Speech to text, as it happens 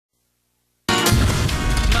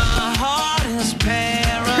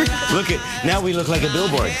Now we look like a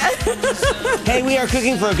billboard. Hey, we are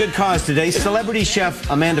cooking for a good cause today. Celebrity chef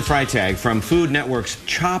Amanda Freitag from Food Network's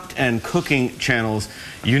Chopped and Cooking channel's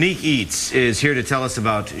Unique Eats is here to tell us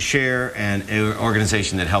about SHARE, an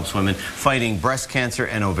organization that helps women fighting breast cancer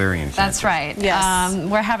and ovarian cancer. That's right. Yes.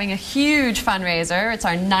 We're having a huge fundraiser. It's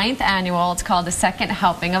our 9th annual. It's called The Second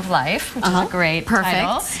Helping of Life, which is a great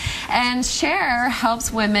title. And SHARE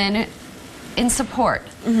helps women in support.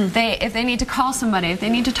 If they need to call somebody, if they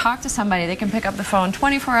need to talk to somebody, they can pick up the phone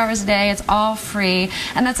 24 hours a day. It's all free,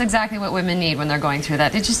 and that's exactly what women need when they're going through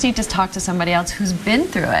that. They just need to talk to somebody else who's been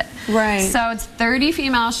through it. Right. So it's 30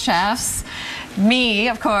 female chefs, me,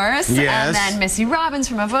 of course, and then Missy Robbins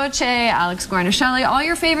from Avoce, Alex Guarnaschelli, all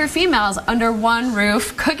your favorite females under one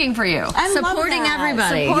roof cooking for you. Supporting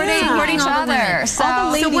everybody. Supporting each other.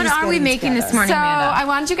 So what are we making this morning, Amanda? I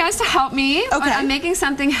want you guys to help me. I'm making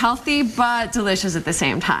something healthy but delicious at the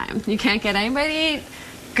same time. You can't get anybody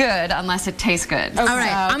good unless it tastes good. All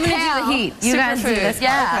right, I'm going to do the heat. You guys do this.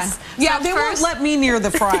 Yes. Yeah, So they won't let me near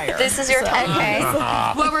the fryer. This is your time. Okay.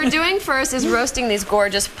 What we're doing first is roasting these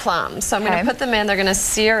gorgeous plums. So I'm going to put them in. They're going to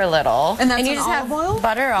sear a little. And that's you just have olive oil?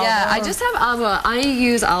 Butter, olive oil. I just have olive oil. I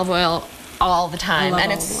use olive oil all the time,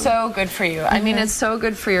 and it's so good for you. I mean, it's so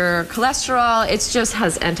good for your cholesterol. It just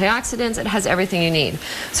has antioxidants. It has everything you need.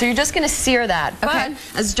 So you're just going to sear that. But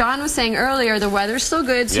as John was saying earlier, the weather's still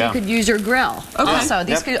good, so you could use your grill. Also,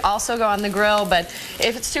 these could also go on the grill, but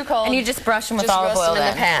if it's too cold, and you just brush them with olive oil in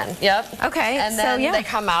the pan. Yep. Okay. And then they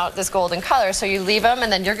come out this golden color. So you leave them,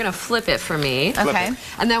 and then you're going to flip it for me. Okay.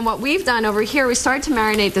 And then what we've done over here, we started to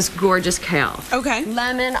marinate this gorgeous kale. Okay.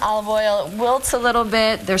 Lemon, olive oil, it wilts a little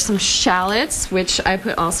bit. There's some shallots, which I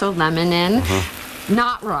put also lemon in,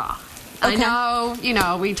 not raw. I know, you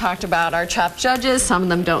know, we talked about our chopped judges. Some of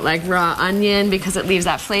them don't like raw onion because it leaves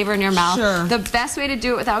that flavor in your mouth. The best way to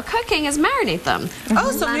do it without cooking is marinate them.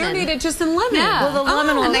 So marinate it just in lemon. Yeah. Well, the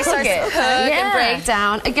lemon will and they cook start to cook and break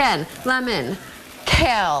down. Again, lemon,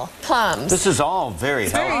 kale, plums. This is all very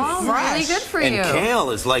healthy. All really good for you. And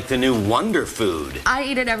kale is like the new wonder food. I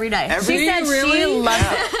eat it every day. She said she loves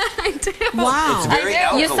it. I do. Wow. It's very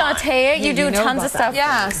You alkaline. saute it. You do tons of stuff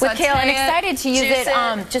with kale. I'm excited to use it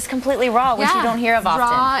just completely raw, which you don't hear of often.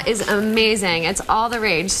 Raw is amazing. It's all the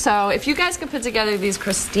rage. So if you guys could put together these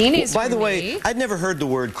crostinis By the way, I'd never heard the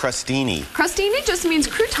word crostini. Crostini just means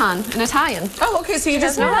crouton in Italian. Oh, okay. So you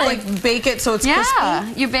just like bake it so it's crispy?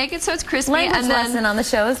 Yeah, you bake it so it's crispy. Language and then lesson on the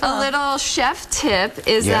show as well. A little chef tip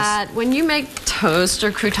is that when you make toast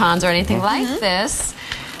or croutons or anything like this,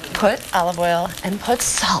 put olive oil and put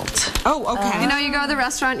salt. Oh, okay. You know, you go to the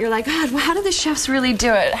restaurant, you're like, God, how do the chefs really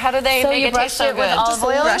do it? How do they make it taste so good? With olive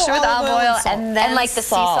oil? Brush it with olive oil and then like the sea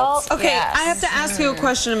salt. Okay, I have to ask you a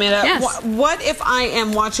question, Amanda. What if I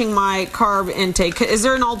am watching my carb intake? Is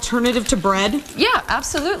there an alternative to bread? Yeah,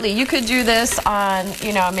 absolutely. You could do this on,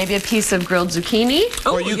 you know, maybe a piece of grilled zucchini.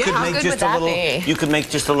 Or you could make just a little. You could make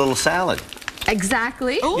just a little salad.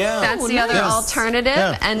 Exactly. That's the other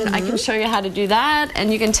alternative, and I can show you how to do that.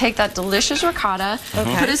 And you can take that delicious ricotta,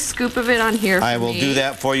 put a scoop of it on here for I will do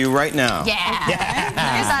that for you right now. Use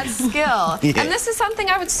that skill. And this is something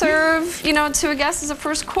I would serve, you know, to a guest as a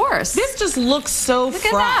first course. This just looks so fresh.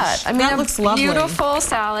 Look at that. I mean, that looks lovely. Beautiful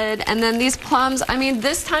salad, and then these plums. I mean,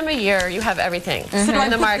 this time of year, you have everything So do I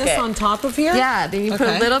in the put market. this on top of here? Yeah, then you put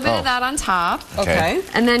a little bit of that on top. Okay.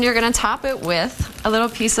 And then you're going to top it with a little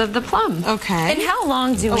piece of the plum. Okay. And how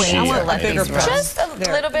long do we I want a bigger press. Just a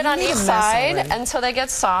little bit on each side until they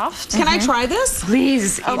get soft. Can I try this?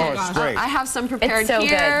 Please eat Oh my it. gosh. Great. I have some prepared so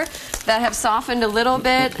here that have softened a little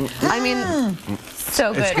bit. I mean,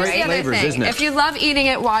 so good. It's great here's the other flavors, thing. isn't it? If you love eating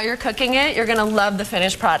it while you're cooking it, you're going to love the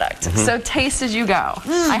finished product. So taste as you go.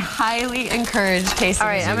 I highly encourage tasting. All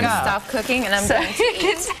right, I'm going to stop cooking and I'm going to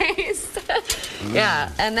eat. Taste.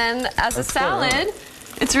 Yeah, and then as a salad,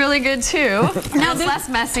 it's really good too. Now it's less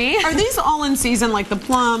messy. Are these all in season, like the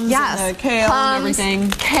plums and the kale and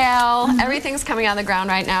everything? Kale, everything's coming out of the ground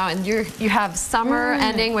right now, and you have summer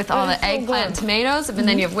ending with all the eggplant and tomatoes, and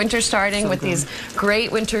then you have winter starting with these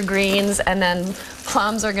great winter greens, and then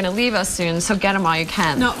plums are going to leave us soon, so get them while you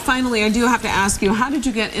can. Now, finally, I do have to ask you, how did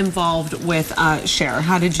you get involved with SHARE?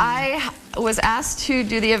 How did you? I was asked to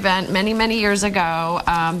do the event many, many years ago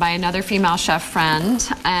by another female chef friend,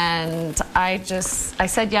 and I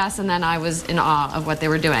said yes, and then I was in awe of what they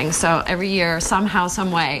were doing. So every year, somehow,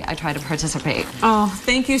 some way, I try to participate. Oh,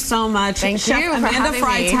 thank you so much. Thank Chef you for Amanda having me.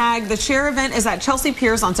 Freitag. The SHARE event is at Chelsea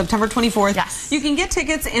Piers on September 24th. Yes. You can get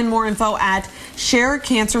tickets and more info at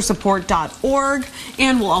sharecancersupport.org,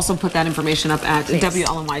 and we'll also put that information up at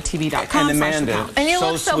WLNYTV.com. And Amanda, And you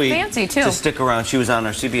look so sweet fancy, too. to stick around. She was on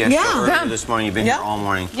our CBS show earlier pleasure this morning. You've been here all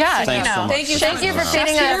morning. Yeah, thanks so much. Thank you for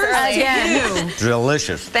feeding us again.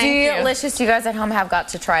 Delicious. Delicious. You guys at home have got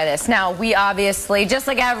to try this. Now, we obviously, just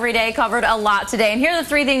like every day, covered a lot today. And here are the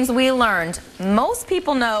 3 things we learned. Most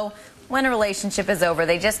people know when a relationship is over.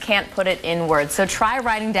 They just can't put it in words. So try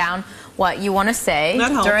writing down what you want to say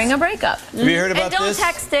during a breakup. Have you heard about this? And this? don't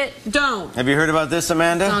text it. Don't. Have you heard about this,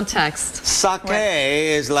 Amanda? Don't text. Sake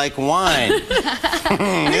is like wine.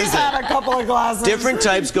 He's had a couple of glasses. Different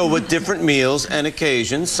types go with different meals and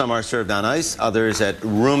occasions. Some are served on ice, others at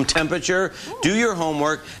room temperature. Do your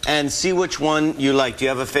homework and see which one you like. Do you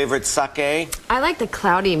have a favorite sake? I like the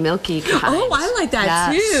cloudy, milky kind. Oh, I like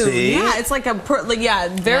that too. See? Yeah, it's like a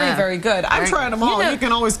very good. I'm trying them all. You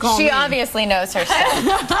can always call me. She obviously knows her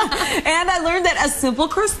stuff. And I learned that a simple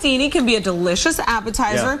crostini can be a delicious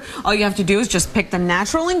appetizer. Yeah. All you have to do is just pick the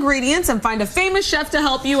natural ingredients and find a famous chef to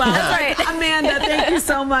help you out. That's right. Amanda, thank you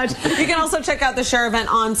so much. You can also check out the Share event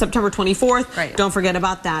on September 24th. Right. Don't forget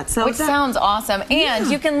about that. So Which sounds awesome. And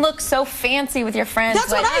you can look so fancy with your friends.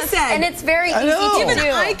 That's what I said. And it's very easy to Even do.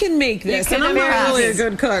 I can make this. You can and I'm not really a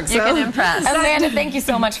good cook. You can impress. Amanda, thank you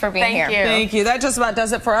so much for being here. Thank you. That just about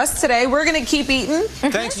does it for us today. We're going to keep eating.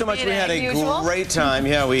 Thanks so much. We had a great time.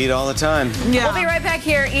 Yeah, we eat all the time. Yeah. We'll be right back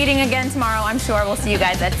here eating again tomorrow, I'm sure. We'll see you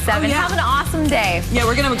guys at 7. Have an awesome day. Yeah,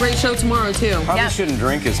 we're going to have a great show tomorrow, too. Probably shouldn't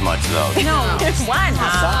drink as much, though. No. Why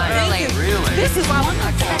not? Really? Really? This is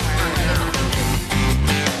wonderful.